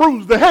is going to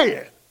bruise the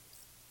head.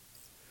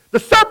 The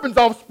serpent's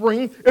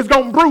offspring is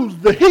going to bruise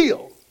the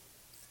heel.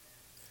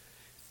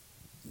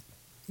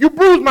 You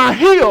bruise my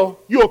heel,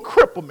 you'll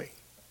cripple me.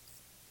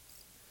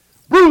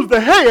 Bruise the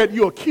head,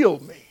 you'll kill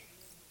me.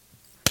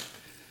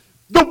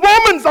 The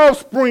woman's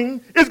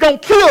offspring is going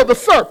to kill the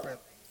serpent.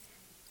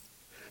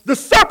 The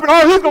serpent,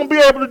 all he's going to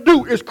be able to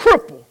do is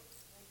cripple.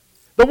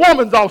 the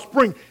woman's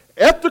offspring,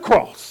 at the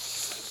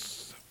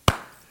cross.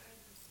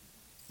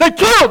 They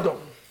killed him,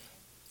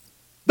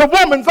 the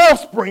woman's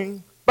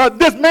offspring, by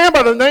this man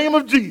by the name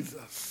of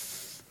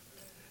Jesus.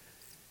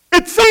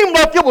 It seemed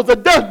like it was a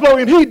death blow,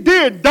 and he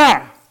did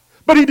die,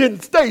 but he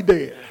didn't stay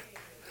dead.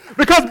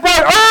 Because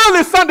bright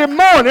early Sunday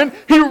morning,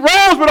 he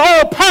rose with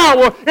all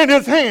power in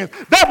his hands.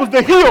 That was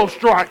the heel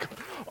strike.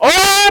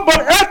 Oh,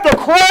 but at the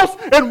cross,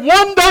 in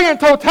one day in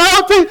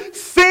totality,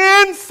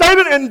 sin,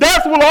 Satan, and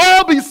death will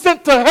all be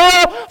sent to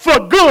hell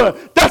for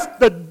good. That's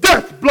the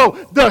death blow,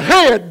 the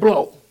head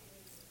blow.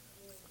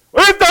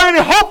 Is there any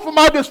hope for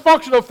my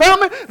dysfunctional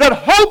family? That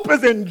hope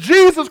is in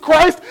Jesus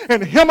Christ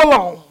and him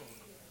alone.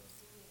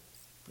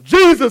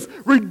 Jesus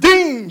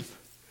redeems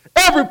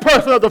every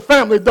person of the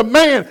family, the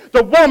man,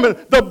 the woman,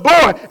 the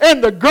boy,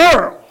 and the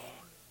girl.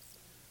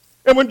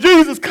 And when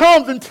Jesus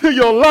comes into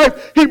your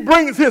life, he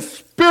brings his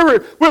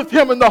Spirit with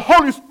him, and the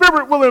Holy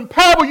Spirit will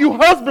empower you,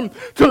 husband,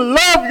 to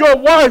love your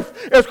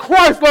wife as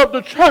Christ loved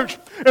the church.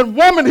 And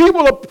woman,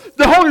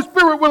 the Holy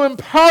Spirit will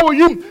empower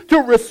you to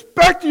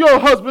respect your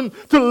husband,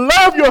 to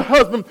love your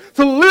husband,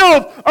 to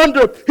live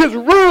under his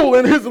rule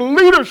and his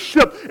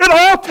leadership. It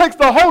all takes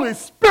the Holy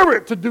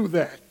Spirit to do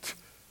that.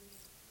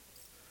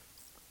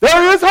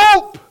 There is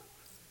hope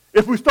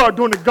if we start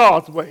doing it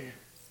God's way.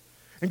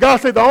 And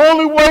God said the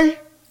only way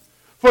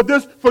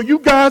for you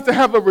guys to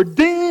have a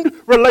redeemed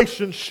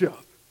relationship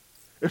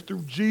is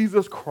through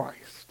Jesus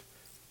Christ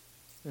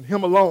and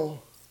him alone.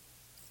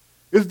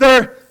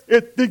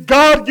 Did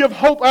God give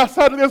hope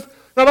outside of this?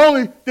 Not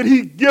only did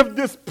he give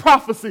this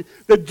prophecy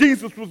that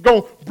Jesus was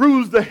going to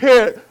bruise the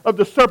head of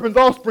the serpent's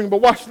offspring, but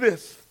watch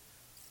this.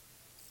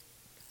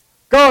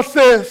 God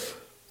says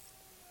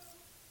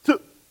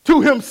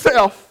to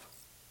himself,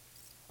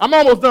 I'm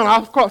almost done.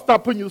 I'll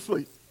stop putting you to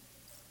sleep.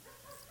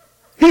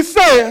 He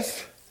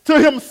says to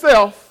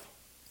himself,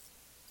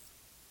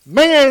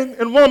 man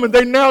and woman,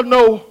 they now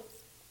know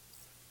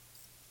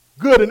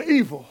good and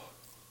evil.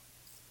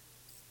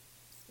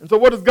 And so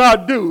what does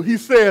God do? He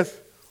says,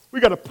 we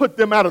got to put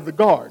them out of the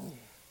garden.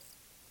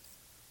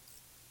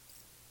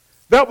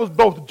 That was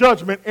both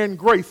judgment and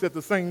grace at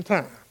the same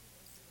time.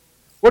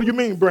 What do you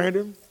mean,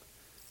 Brandon?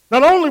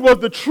 Not only was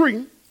the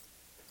tree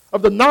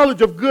of the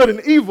knowledge of good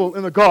and evil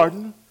in the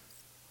garden,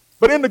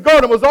 but in the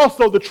garden was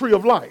also the tree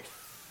of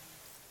life.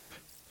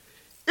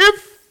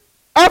 If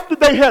after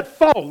they had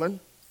fallen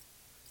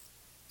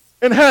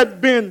and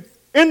had been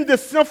in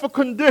this sinful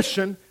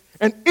condition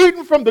and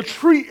eaten from the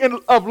tree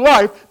of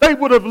life, they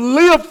would have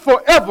lived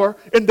forever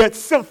in that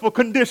sinful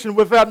condition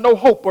without no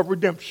hope of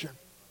redemption.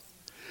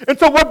 And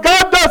so what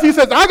God does, he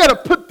says, I got to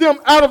put them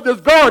out of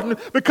this garden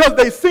because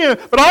they sinned,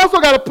 but I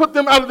also got to put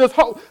them out of this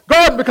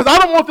garden because I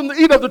don't want them to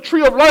eat of the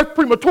tree of life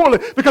prematurely,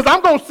 because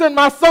I'm going to send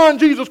my son,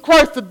 Jesus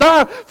Christ, to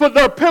die for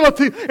their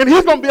penalty, and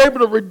he's going to be able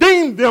to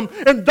redeem them.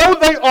 And though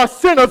they are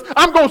sinners,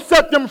 I'm going to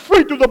set them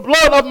free through the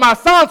blood of my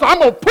son, so I'm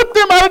going to put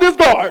them out of this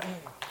garden.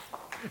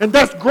 And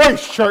that's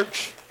grace,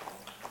 church.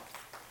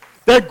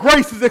 That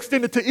grace is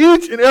extended to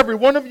each and every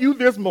one of you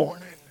this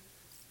morning.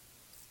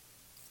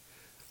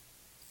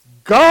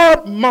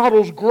 God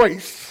models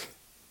grace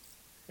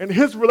in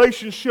his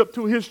relationship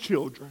to his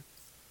children,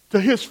 to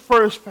his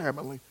first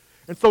family.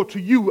 And so to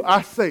you,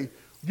 I say,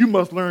 you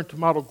must learn to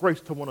model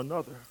grace to one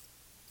another.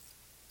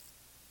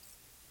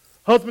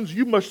 Husbands,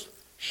 you must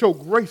show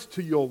grace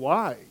to your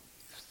wives.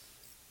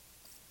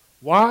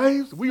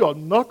 Wives, we are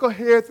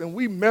knuckleheads and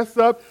we mess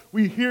up.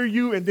 We hear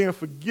you and then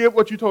forget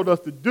what you told us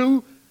to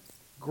do.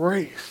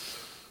 Grace.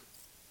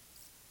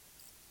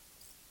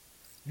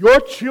 Your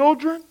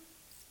children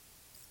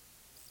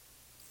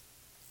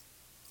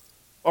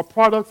are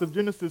products of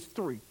Genesis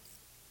 3.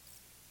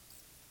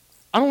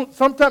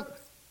 Sometimes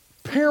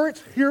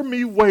parents hear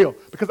me well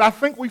because I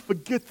think we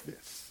forget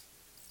this.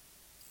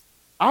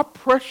 Our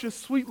precious,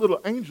 sweet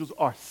little angels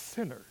are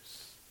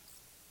sinners.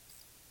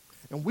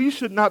 And we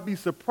should not be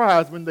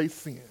surprised when they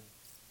sin.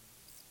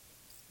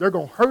 They're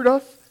going to hurt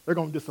us. They're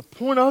going to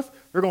disappoint us.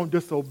 They're going to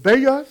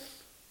disobey us.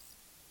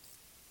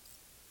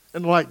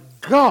 And like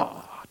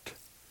God,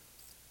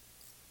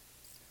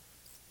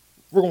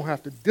 we're going to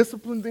have to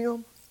discipline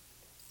them.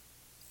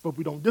 But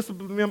we don't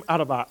discipline them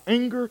out of our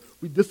anger.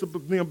 We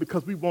discipline them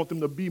because we want them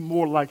to be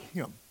more like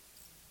him.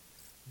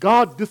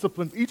 God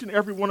disciplines each and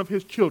every one of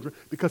his children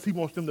because he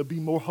wants them to be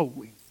more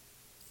holy.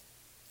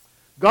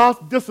 God's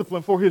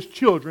discipline for his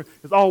children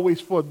is always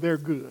for their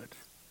good.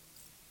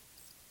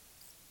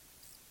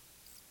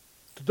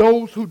 To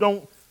those who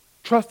don't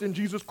trust in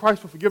Jesus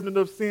Christ for forgiveness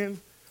of sins,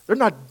 they're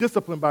not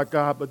disciplined by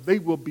God, but they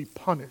will be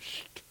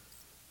punished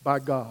by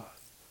God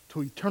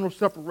to eternal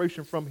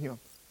separation from him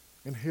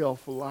in hell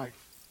for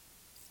life.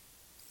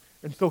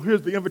 And so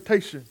here's the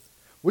invitation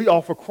we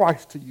offer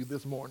Christ to you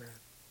this morning.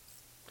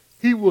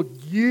 He will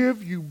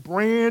give you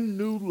brand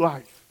new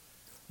life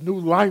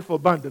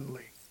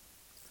abundantly.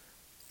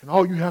 And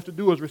all you have to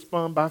do is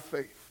respond by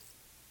faith.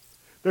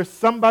 There's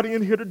somebody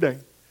in here today,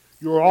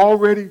 you're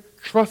already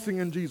trusting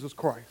in Jesus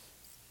Christ.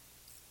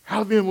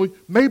 How then,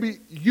 maybe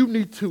you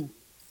need to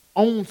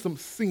own some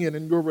sin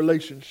in your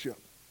relationship.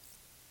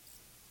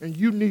 And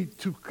you need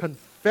to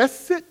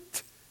confess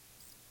it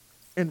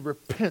and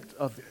repent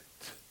of it.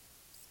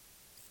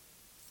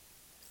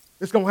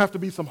 It's going to have to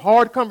be some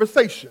hard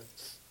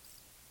conversations,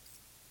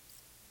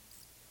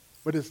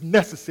 but it's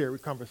necessary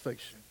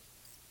conversation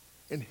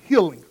and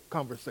healing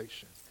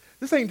conversation.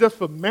 This ain't just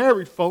for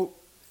married folk.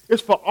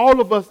 It's for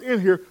all of us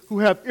in here who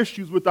have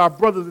issues with our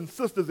brothers and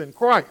sisters in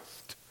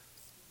Christ.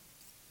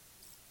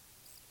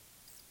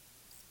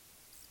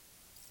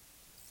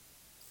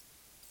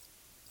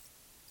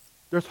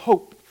 There's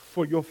hope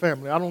for your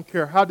family. I don't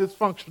care how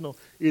dysfunctional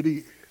it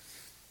is.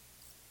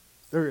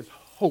 There is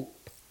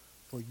hope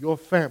for your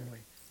family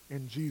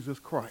in Jesus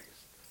Christ.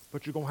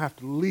 But you're going to have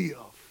to live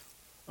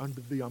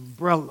under the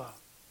umbrella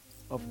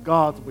of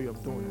God's way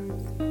of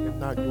doing it and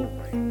not your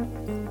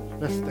way.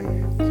 Let's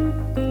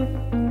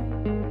stand.